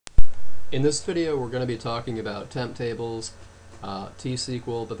In this video, we're going to be talking about temp tables,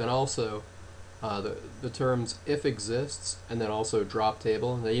 TSQL, but then also the terms if exists and then also drop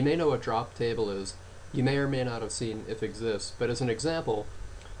table. Now, you may know what drop table is. You may or may not have seen if exists, but as an example,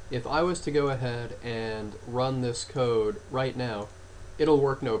 if I was to go ahead and run this code right now, it'll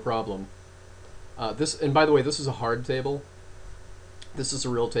work no problem. And by the way, this is a hard table. This is a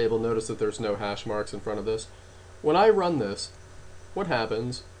real table. Notice that there's no hash marks in front of this. When I run this, what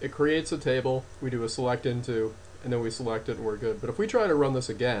happens, it creates a table, we do a select into, and then we select it and we're good. But if we try to run this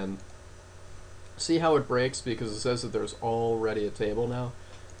again, see how it breaks because it says that there's already a table now?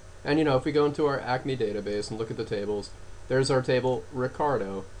 And if we go into our Acme database and look at the tables, there's our table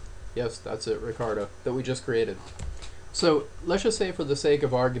Ricardo. Yes, that's it, Ricardo, that we just created. So let's just say for the sake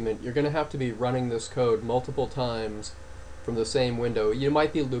of argument, you're going to have to be running this code multiple times from the same window. You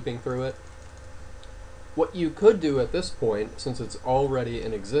might be looping through it. What you could do at this point, since it's already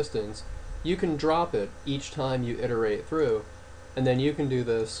in existence, you can drop it each time you iterate through, and then you can do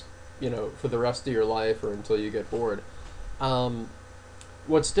this, for the rest of your life or until you get bored.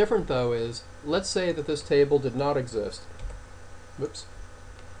 What's different though is, let's say that this table did not exist. Whoops.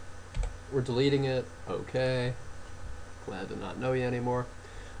 We're deleting it. Okay. Glad to not know you anymore.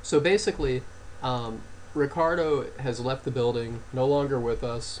 So basically, Ricardo has left the building, no longer with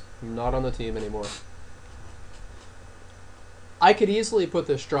us, not on the team anymore. I could easily put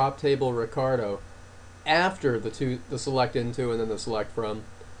this drop table Ricardo after the select into and then the select from,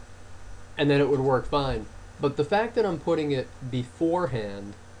 and then it would work fine. But the fact that I'm putting it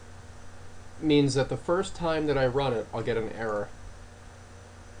beforehand means that the first time that I run it, I'll get an error.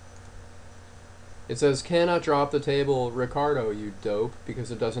 It says, cannot drop the table Ricardo, you dope, because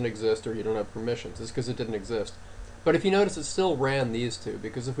it doesn't exist or you don't have permissions. It's because it didn't exist. But if you notice, it still ran these two,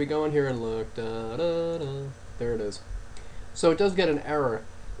 because if we go in here and look, there it is. So it does get an error.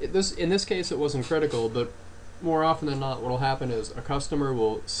 In this case, it wasn't critical, but more often than not, what will happen is a customer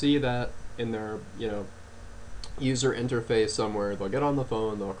will see that in their user interface somewhere. They'll get on the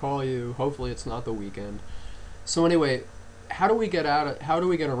phone, they'll call you. Hopefully, it's not the weekend. So anyway, how do we get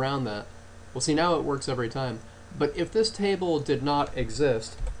around that? Well, see, now it works every time. But if this table did not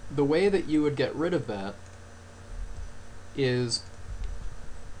exist, the way that you would get rid of that is,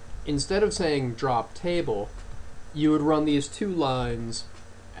 instead of saying drop table, you would run these two lines,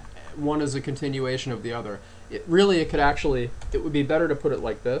 one is a continuation of the other. It would be better to put it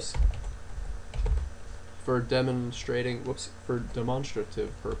like this for demonstrative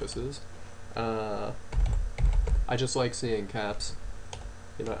purposes. I just like seeing caps.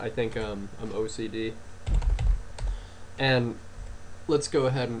 I think I'm OCD. And let's go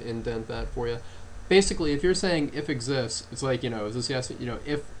ahead and indent that for you. Basically, if you're saying if exists, it's like, is this yes,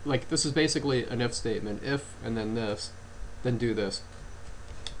 if, like, this is basically an if statement. If, and then this, then do this.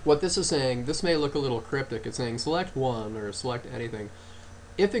 What this is saying, this may look a little cryptic. It's saying select one or select anything.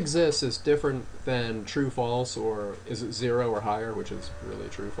 If exists is different than true false, or is it 0 or higher, which is really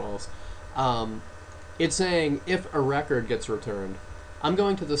true false. It's saying if a record gets returned. I'm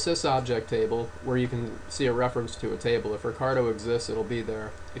going to the sysObject table where you can see a reference to a table. If Ricardo exists, it'll be there.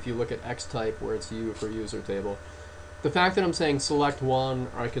 If you look at xtype where it's U for user table. The fact that I'm saying select one,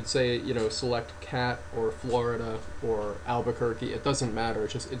 or I could say, select cat or Florida or Albuquerque, it doesn't matter.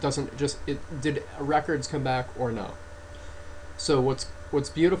 Did records come back or no? So what's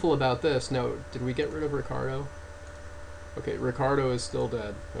beautiful about this, now, did we get rid of Ricardo? Okay, Ricardo is still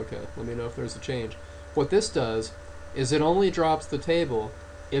dead. Okay, let me know if there's a change. What this does is it only drops the table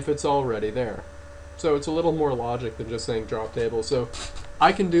if it's already there. So it's a little more logic than just saying drop table. So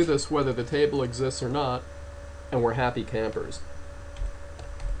I can do this whether the table exists or not, and we're happy campers.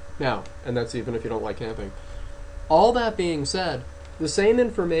 Now, and that's even if you don't like camping. All that being said, the same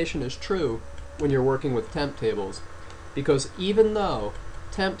information is true when you're working with temp tables, because even though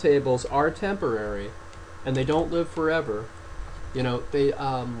temp tables are temporary and they don't live forever,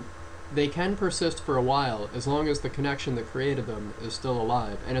 they can persist for a while as long as the connection that created them is still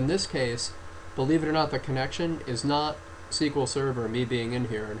alive. And in this case, believe it or not, the connection is not SQL Server, me being in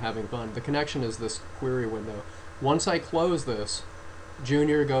here and having fun. The connection is this query window. Once I close this,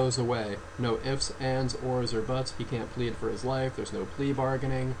 Junior goes away. No ifs, ands, ors, or buts. He can't plead for his life. There's no plea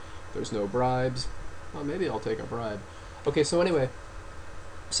bargaining. There's no bribes. Well, maybe I'll take a bribe. Okay, so anyway,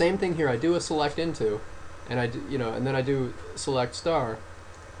 same thing here. I do a select into, and and then I do select star.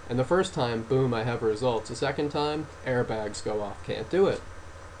 And the first time, boom, I have results. The second time, airbags go off. Can't do it.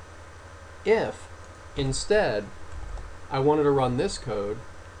 If, instead, I wanted to run this code,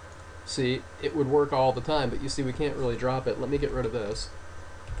 see, it would work all the time. But you see, we can't really drop it. Let me get rid of this.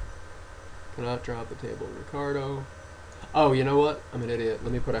 Cannot drop the table Ricardo. Oh, you know what? I'm an idiot.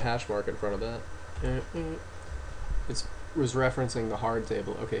 Let me put a hash mark in front of that. It was referencing the hard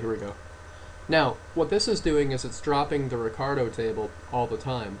table. Okay, here we go. Now, what this is doing is it's dropping the Ricardo table all the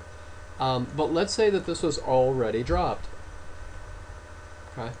time. But let's say that this was already dropped.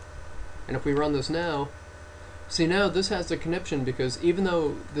 Okay? And if we run this now, see now this has a conniption because even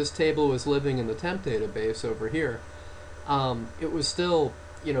though this table was living in the temp database over here, it was still,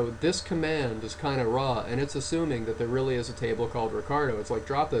 this command is kind of raw and it's assuming that there really is a table called Ricardo. It's like,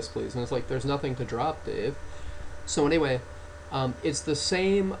 drop this please. And it's like, there's nothing to drop, Dave. So anyway, it's the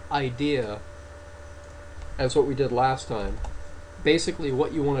same idea as what we did last time. Basically,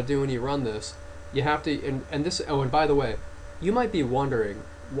 what you want to do when you run this, you have to, and this, oh, and by the way, you might be wondering,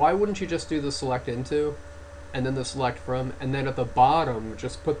 why wouldn't you just do the select into, and then the select from, and then at the bottom,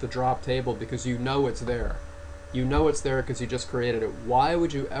 just put the drop table because you know it's there. You know it's there because you just created it. Why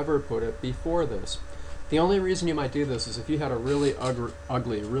would you ever put it before this? The only reason you might do this is if you had a really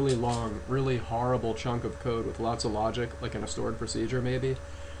ugly, really long, really horrible chunk of code with lots of logic, like in a stored procedure maybe,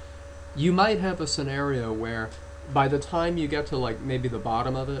 you might have a scenario where by the time you get to like maybe the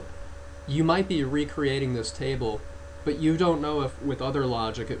bottom of it, you might be recreating this table, but you don't know if with other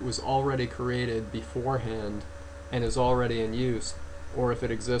logic it was already created beforehand and is already in use, or if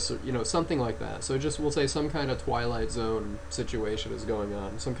it exists, or, something like that. So just, we'll say some kind of Twilight Zone situation is going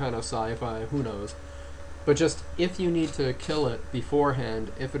on, some kind of sci-fi, who knows. But just, if you need to kill it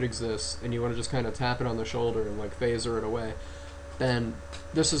beforehand, if it exists, and you want to just kind of tap it on the shoulder and like phaser it away, then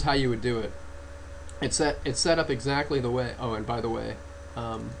this is how you would do it. It's set up exactly the way, oh, and by the way,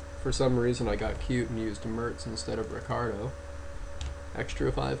 for some reason I got cute and used Mertz instead of Ricardo.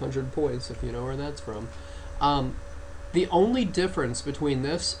 Extra 500 points if you know where that's from. The only difference between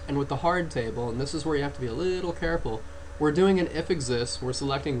this and with the hard table, and this is where you have to be a little careful, we're doing an if exists, we're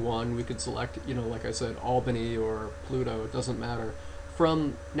selecting one, we could select, like I said, Albany or Pluto, it doesn't matter.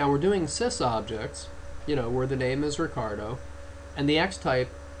 Now we're doing sysobjects, where the name is Ricardo, and the X type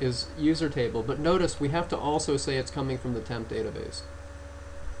is user table, but notice we have to also say it's coming from the temp database.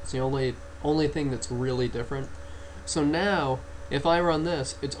 It's the only thing that's really different. So now, if I run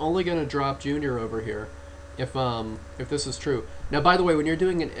this, it's only going to drop Junior over here, if this is true. Now, by the way, when you're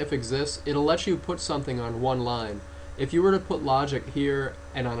doing an if exists, it'll let you put something on one line. If you were to put logic here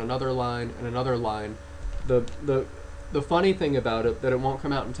and on another line and another line, the funny thing about it that it won't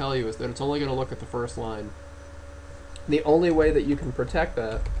come out and tell you is that it's only going to look at the first line. The only way that you can protect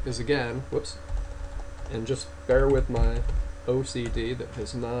that is, again, whoops, and just bear with my OCD that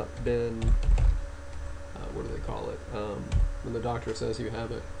has not been, what do they call it, when the doctor says you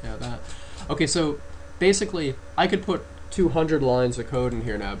have it, yeah, that. Okay, so basically, I could put 200 lines of code in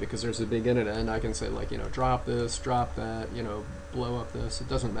here now because there's a begin and end. I can say like, drop this, drop that, blow up this, it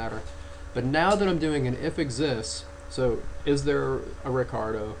doesn't matter. But now that I'm doing an if exists, so is there a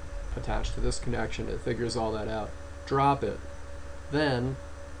Ricardo attached to this connection? It figures all that out. Drop it. Then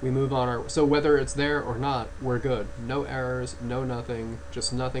we move on our, so whether it's there or not, we're good. No errors, no nothing,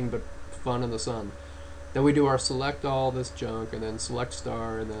 just nothing but fun in the sun. Then we do our select all this junk and then select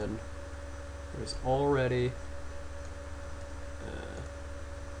star, and then there's already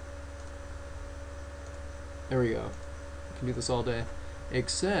there we go. We can do this all day,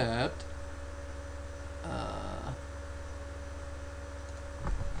 except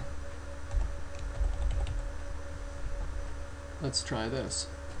let's try this.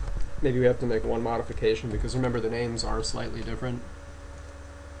 Maybe we have to make one modification because remember the names are slightly different.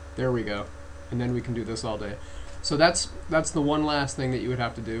 There we go. And then we can do this all day. So that's the one last thing that you would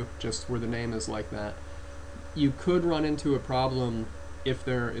have to do, just where the name is like that. You could run into a problem if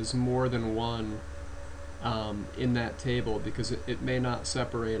there is more than one in that table because it may not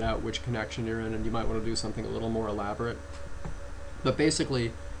separate out which connection you're in, and you might want to do something a little more elaborate. But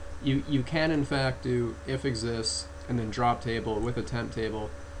basically, you can in fact do if exists and then drop table with a temp table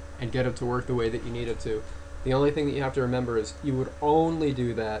and get it to work the way that you need it to. The only thing that you have to remember is you would only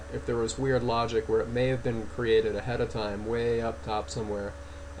do that if there was weird logic where it may have been created ahead of time, way up top somewhere,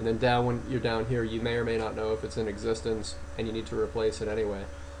 and then down when you're down here, you may or may not know if it's in existence and you need to replace it anyway.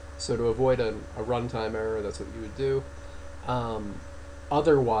 So to avoid a runtime error, that's what you would do.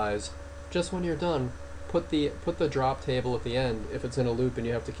 Otherwise, just when you're done, put the drop table at the end if it's in a loop and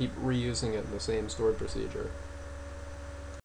you have to keep reusing it in the same stored procedure.